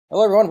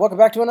Hello everyone, welcome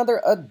back to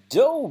another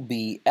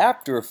Adobe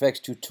After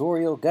Effects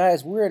tutorial.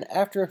 Guys, we're in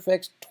After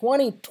Effects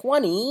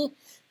 2020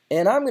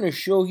 and I'm going to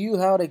show you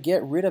how to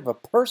get rid of a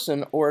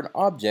person or an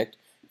object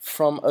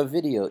from a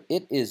video.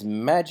 It is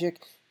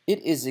magic.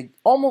 It is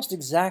almost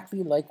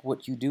exactly like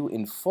what you do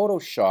in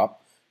Photoshop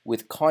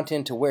with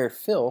content-aware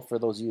fill for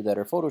those of you that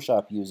are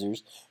Photoshop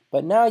users,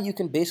 but now you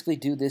can basically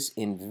do this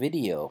in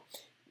video.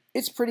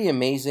 It's pretty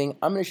amazing.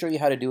 I'm going to show you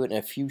how to do it in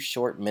a few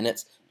short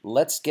minutes.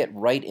 Let's get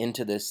right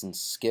into this and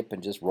skip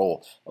and just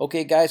roll.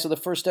 Okay guys, so the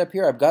first step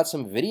here, I've got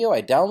some video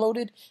I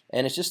downloaded,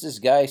 and it's just this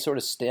guy sort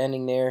of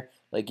standing there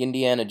like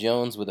Indiana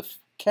Jones with a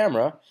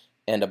camera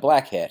and a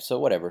black hat, so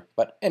whatever.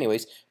 But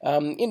anyways,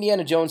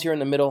 Indiana Jones here in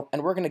the middle,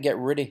 and we're going to get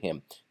rid of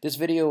him. This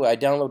video I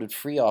downloaded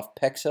free off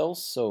Pexels,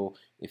 so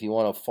if you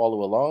want to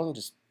follow along,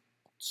 just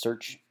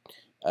search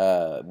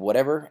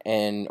whatever,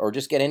 or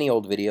just get any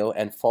old video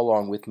and follow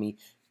along with me.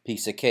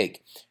 Piece of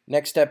cake.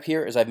 Next step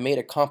here is I've made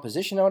a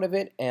composition out of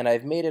it, and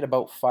I've made it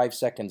about 5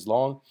 seconds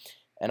long,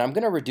 and I'm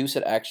going to reduce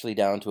it actually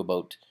down to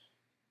about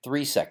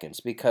 3 seconds,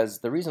 because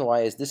the reason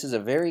why is this is a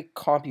very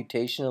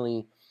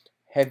computationally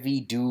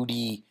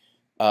heavy-duty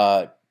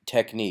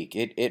technique.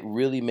 It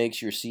really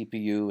makes your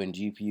CPU and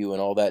GPU and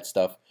all that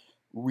stuff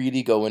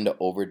really go into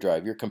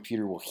overdrive. Your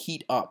computer will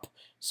heat up.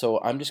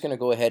 So I'm just going to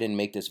go ahead and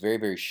make this very,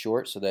 very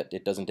short so that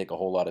it doesn't take a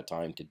whole lot of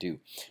time to do.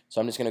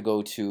 So I'm just going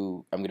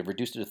to I'm going to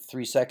reduce it to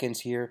 3 seconds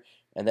here,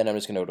 and then I'm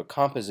just going to go to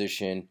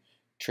Composition,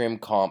 Trim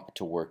Comp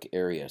to Work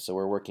Area. So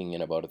we're working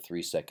in about a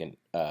 3-second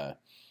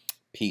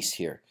piece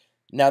here.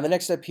 Now the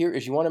next step here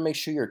is you want to make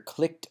sure you're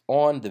clicked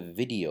on the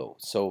video.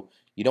 So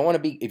you don't want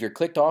to be, if you're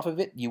clicked off of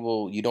it,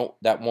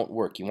 that won't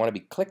work. You want to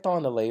be clicked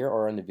on the layer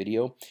or on the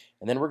video,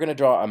 and then we're going to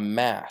draw a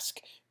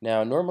mask.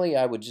 Now normally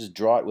I would just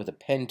draw it with a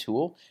pen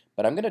tool,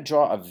 but I'm going to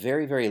draw a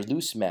very, very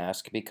loose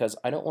mask because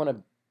I don't want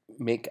to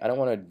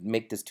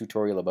make this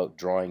tutorial about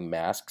drawing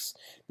masks.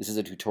 This is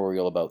a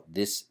tutorial about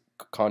this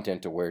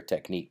content-aware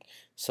technique.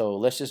 So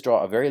let's just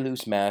draw a very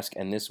loose mask,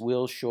 and this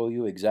will show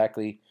you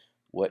exactly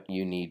what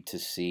you need to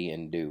see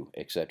and do,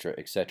 etc.,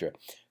 etc.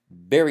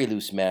 Very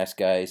loose mask,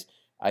 guys.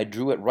 I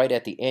drew it right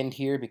at the end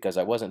here because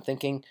I wasn't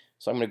thinking.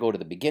 So I'm going to go to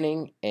the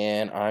beginning,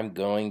 and I'm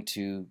going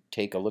to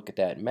take a look at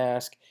that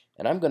mask,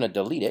 and I'm going to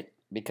delete it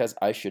because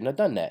I shouldn't have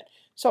done that.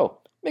 So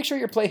make sure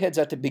your playhead's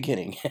at the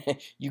beginning.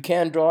 You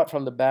can draw it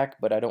from the back,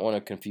 but I don't want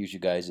to confuse you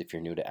guys if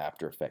you're new to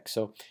After Effects.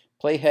 So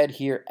playhead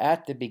here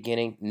at the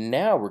beginning.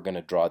 Now we're going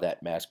to draw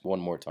that mask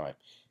one more time.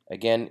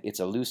 Again, it's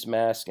a loose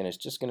mask, and it's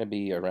just going to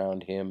be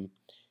around him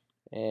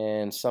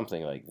and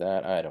something like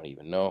that. I don't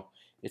even know.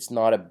 It's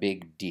not a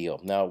big deal.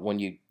 Now, when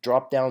you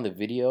drop down the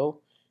video,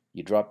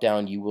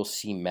 you will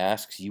see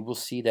masks. You will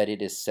see that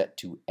it is set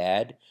to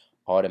add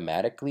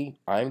automatically.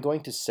 I'm going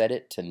to set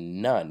it to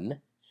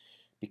none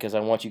because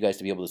I want you guys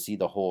to be able to see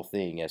the whole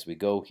thing as we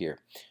go here.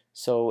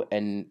 So,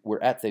 and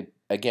we're at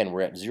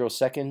 0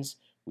 seconds.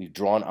 We've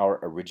drawn our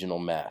original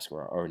mask,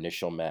 or our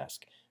initial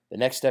mask. The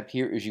next step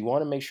here is you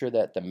want to make sure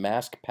that the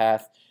mask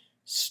path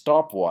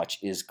stopwatch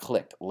is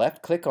clicked.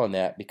 Left click on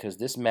that because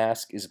this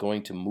mask is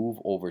going to move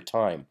over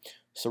time.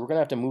 So we're going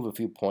to have to move a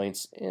few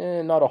points,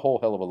 not a whole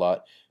hell of a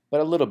lot, but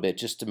a little bit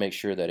just to make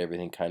sure that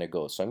everything kind of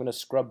goes. So I'm going to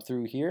scrub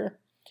through here,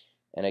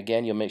 and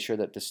again you'll make sure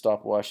that the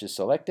stopwatch is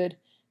selected,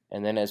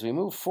 and then as we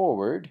move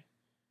forward,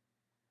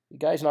 the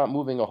guy's not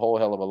moving a whole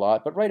hell of a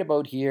lot, but right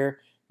about here,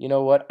 you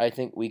know what, I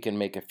think we can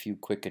make a few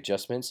quick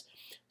adjustments.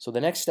 So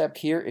the next step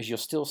here is you'll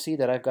still see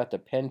that I've got the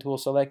pen tool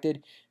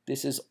selected.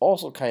 This is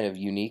also kind of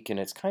unique, and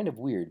it's kind of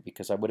weird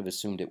because I would have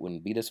assumed it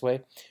wouldn't be this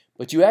way.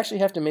 But you actually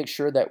have to make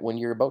sure that when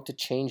you're about to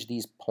change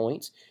these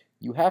points,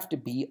 you have to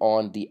be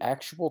on the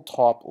actual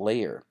top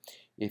layer.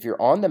 If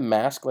you're on the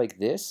mask like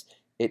this,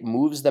 it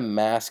moves the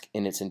mask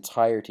in its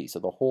entirety, so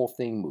the whole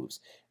thing moves.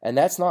 And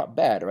that's not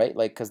bad, right?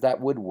 Like, because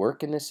that would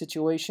work in this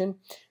situation.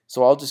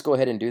 So I'll just go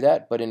ahead and do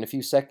that, but in a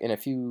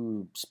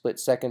few split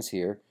seconds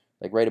here,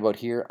 like right about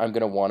here, I'm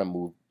going to want to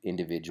move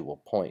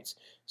individual points.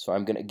 So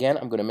I'm going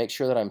to make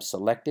sure that I'm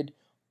selected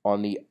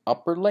on the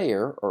upper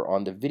layer or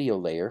on the video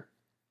layer.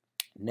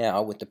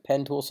 Now with the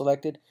pen tool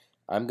selected,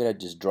 I'm going to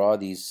just draw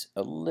these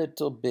a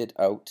little bit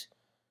out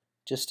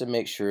just to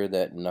make sure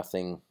that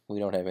we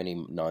don't have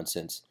any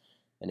nonsense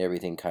and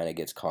everything kind of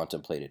gets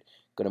contemplated.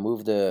 Going to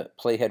move the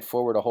playhead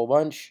forward a whole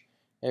bunch.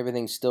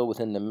 Everything's still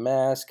within the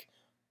mask.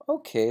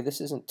 Okay,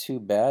 this isn't too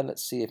bad.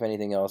 Let's see if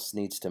anything else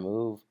needs to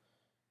move.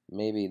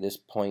 Maybe this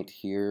point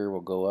here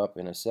will go up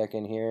in a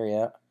second here,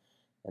 yeah.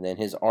 And then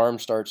his arm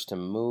starts to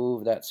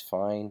move, that's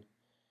fine.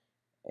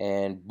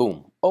 And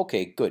boom.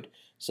 Okay, good.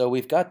 So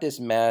we've got this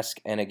mask,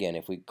 and again,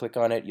 if we click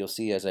on it, you'll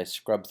see as I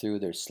scrub through,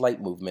 there's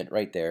slight movement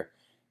right there.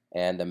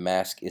 And the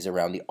mask is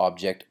around the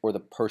object or the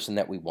person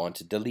that we want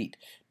to delete.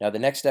 Now the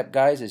next step,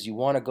 guys, is you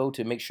want to go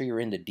to make sure you're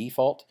in the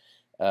default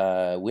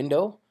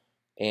window.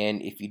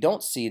 And if you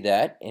don't see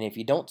that, and if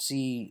you don't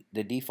see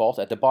the default,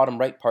 at the bottom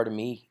right part of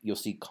me, you'll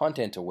see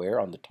Content Aware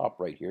on the top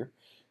right here.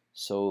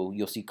 So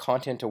you'll see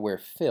Content Aware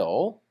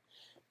Fill.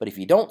 But if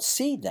you don't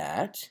see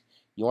that,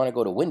 you want to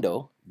go to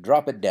Window,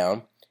 drop it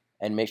down,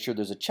 and make sure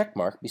there's a check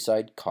mark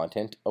beside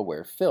Content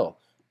Aware Fill.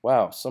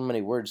 Wow, so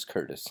many words,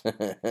 Curtis.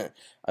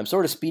 I'm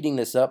sort of speeding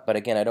this up, but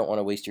again, I don't want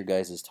to waste your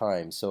guys'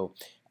 time. So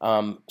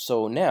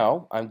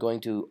now I'm going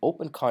to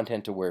open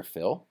Content Aware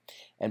Fill,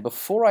 and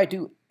before I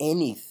do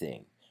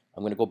anything,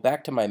 I'm going to go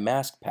back to my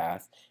mask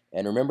path,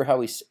 and remember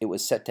how it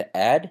was set to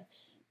add?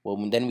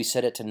 Well, then we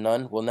set it to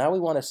none. Well, now we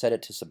want to set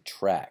it to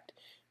subtract,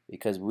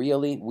 because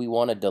really, we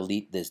want to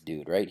delete this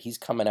dude, right? He's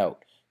coming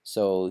out.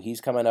 So he's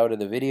coming out of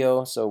the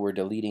video, so we're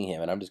deleting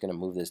him, and I'm just going to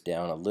move this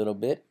down a little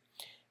bit.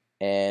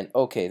 And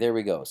okay, there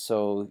we go.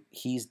 So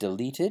he's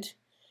deleted.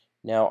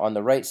 Now on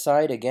the right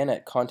side, again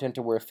at Content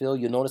Aware Fill,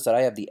 you'll notice that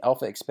I have the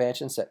alpha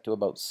expansion set to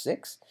about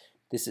 6.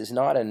 This is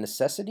not a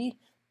necessity,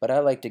 but I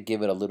like to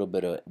give it a little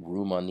bit of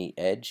room on the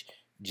edge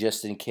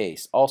just in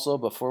case. Also,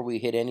 before we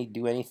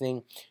do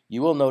anything,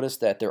 you will notice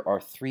that there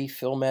are 3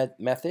 fill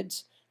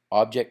methods: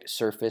 object,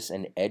 surface,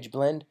 and edge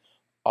blend.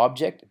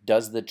 Object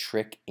does the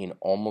trick in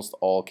almost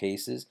all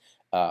cases.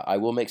 I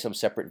will make some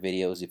separate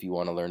videos if you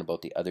want to learn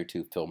about the other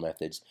 2 fill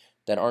methods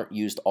that aren't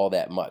used all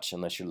that much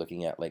unless you're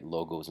looking at like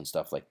logos and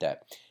stuff like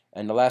that.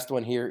 And the last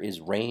one here is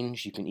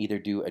range. You can either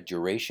do a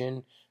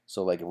duration,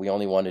 so like if we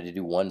only wanted to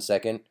do 1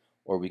 second,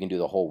 or we can do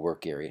the whole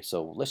work area.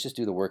 So let's just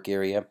do the work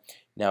area.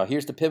 Now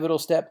here's the pivotal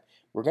step.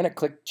 We're going to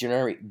click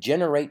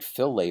generate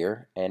fill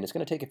layer, and it's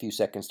going to take a few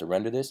seconds to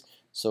render this.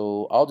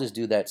 So I'll just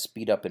do that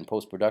speed up in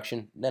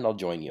post-production, then I'll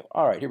join you.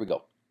 All right, here we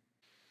go.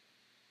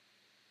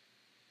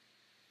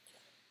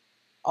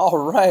 All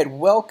right,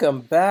 welcome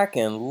back,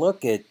 and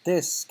look at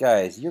this,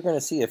 guys. You're going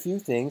to see a few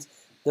things.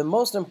 The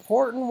most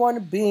important one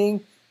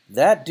being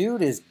that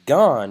dude is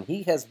gone.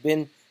 He has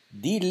been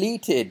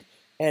deleted.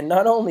 And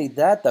not only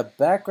that, the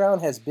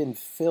background has been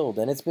filled,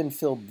 and it's been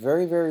filled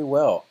very, very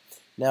well.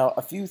 Now,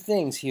 a few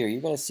things here. You're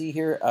going to see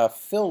here a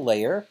fill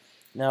layer.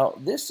 Now,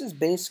 this is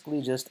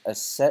basically just a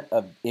set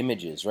of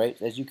images, right?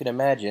 As you can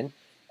imagine,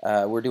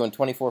 we're doing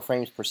 24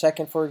 frames per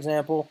second, for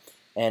example,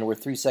 and we're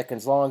 3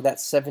 seconds long.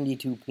 That's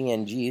 72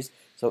 PNGs.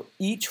 So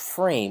each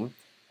frame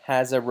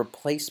has a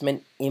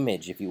replacement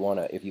image if you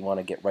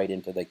wanna get right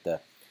into like the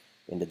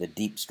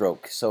deep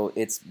stroke. So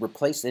it's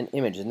replaced an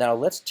image. And now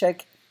let's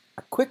check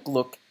a quick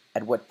look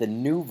at what the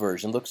new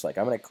version looks like.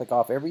 I'm gonna click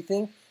off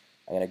everything.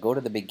 I'm gonna go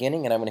to the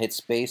beginning and I'm gonna hit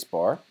space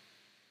bar.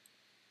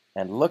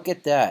 And look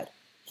at that.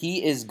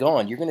 He is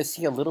gone. You're gonna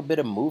see a little bit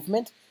of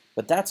movement,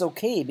 but that's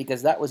okay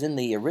because that was in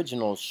the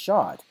original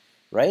shot,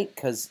 right?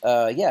 Because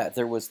yeah,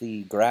 there was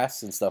the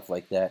grass and stuff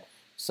like that.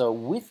 So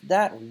with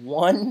that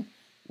one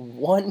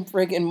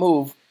friggin'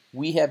 move,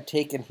 we have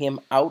taken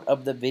him out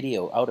of the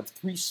video, out of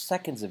 3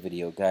 seconds of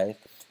video, guys.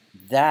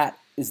 That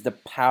is the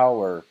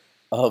power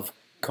of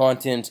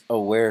Content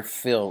Aware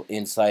Fill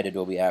inside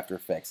Adobe After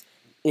Effects.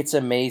 It's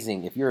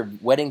amazing. If you're a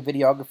wedding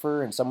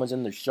videographer and someone's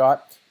in the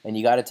shot and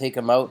you got to take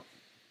them out,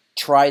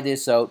 try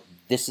this out.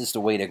 This is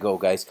the way to go,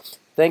 guys.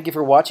 Thank you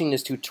for watching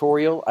this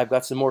tutorial. I've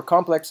got some more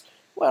complex,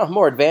 well,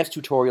 more advanced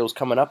tutorials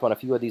coming up on a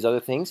few of these other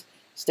things.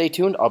 Stay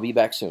tuned. I'll be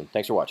back soon.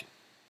 Thanks for watching.